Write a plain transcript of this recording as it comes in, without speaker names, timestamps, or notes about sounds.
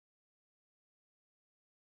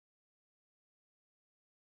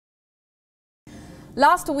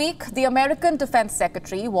Last week, the American Defense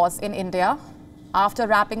Secretary was in India. After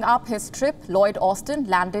wrapping up his trip, Lloyd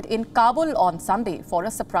landed in Kabul on Sunday for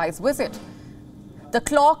a surprise visit. The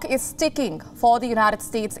clock is ticking for the United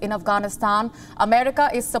States in Afghanistan. America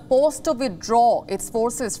is supposed to withdraw its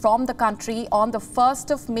forces from the country on the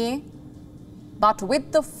 1st of May. But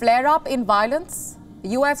with the flare-up in violence,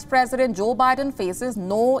 US President Joe Biden faces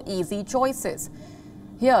no easy choices.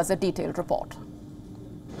 Here's a detailed report.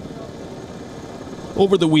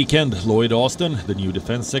 Over the weekend, Lloyd Austin, the new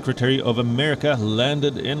Defense Secretary of America,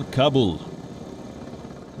 landed in Kabul,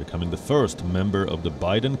 becoming the first member of the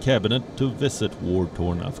Biden cabinet to visit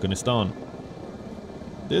war-torn Afghanistan.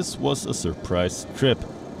 This was a surprise trip,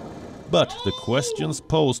 but the questions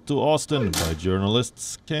posed to Austin by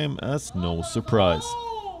journalists came as no surprise.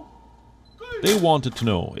 They wanted to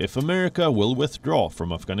know if America will withdraw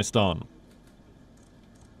from Afghanistan.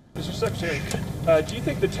 Mr. Secretary, do you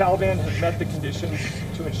think the Taliban have met the conditions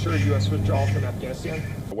to ensure U.S. withdrawal from Afghanistan?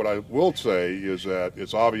 What I will say is that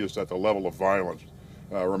it's obvious that the level of violence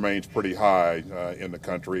remains pretty high in the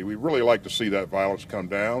country. We'd really like to see that violence come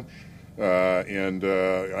down, and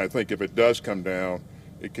I think if it does come down,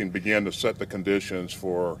 it can begin to set the conditions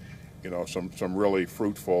for, some really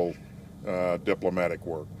fruitful diplomatic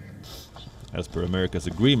work. As per America's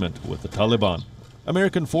agreement with the Taliban,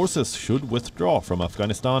 American forces should withdraw from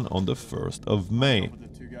Afghanistan on the 1st of May.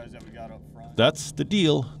 That's the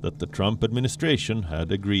deal that the Trump administration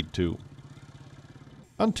had agreed to.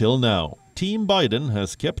 Until now, Team Biden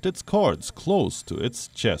has kept its cards close to its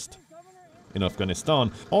chest. In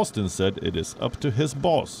Afghanistan, Austin said it is up to his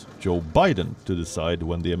boss, Joe Biden, to decide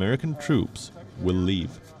when the American troops will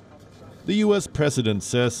leave. The US president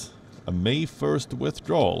says a May 1st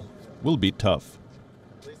withdrawal will be tough.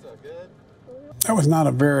 That was not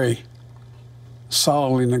a very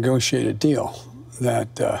solidly negotiated deal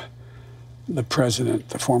that the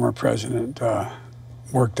former president,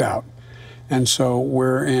 worked out. And so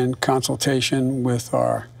we're in consultation with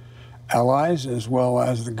our allies as well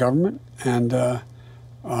as the government, and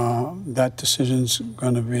that decision's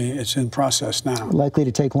going to be, it's in process now. Likely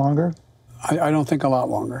to take longer? I don't think a lot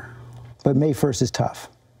longer. But May 1st is tough.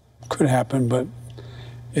 Could happen, but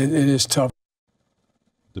it is tough.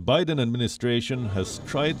 The Biden administration has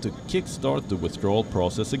tried to kickstart the withdrawal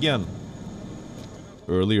process again.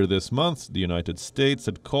 Earlier this month, the United States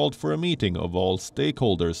had called for a meeting of all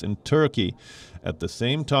stakeholders in Turkey. At the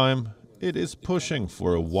same time, it is pushing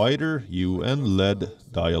for a wider UN-led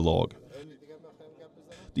dialogue.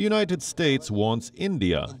 The United States wants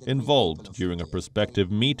India involved during a prospective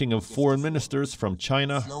meeting of foreign ministers from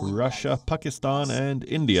China, Russia, Pakistan, and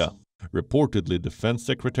India. Reportedly, Defense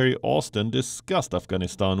Secretary Austin discussed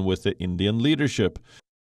Afghanistan with the Indian leadership.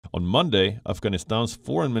 On Monday, Afghanistan's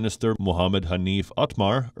Foreign Minister Mohammad Haneef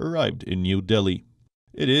Atmar arrived in New Delhi.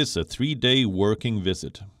 It is a 3-day working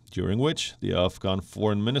visit, during which the Afghan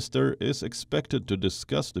Foreign Minister is expected to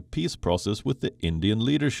discuss the peace process with the Indian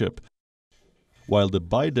leadership. While the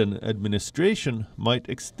Biden administration might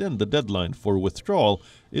extend the deadline for withdrawal,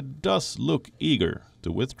 it does look eager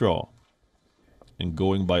to withdraw. And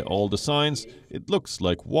going by all the signs, it looks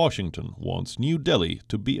like Washington wants New Delhi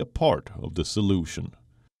to be a part of the solution.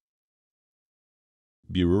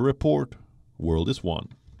 Bureau Report, World is One.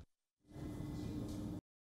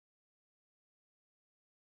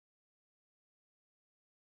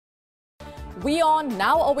 WION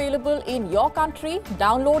now available in your country.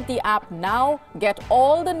 Download the app now. Get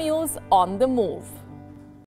all the news on the move.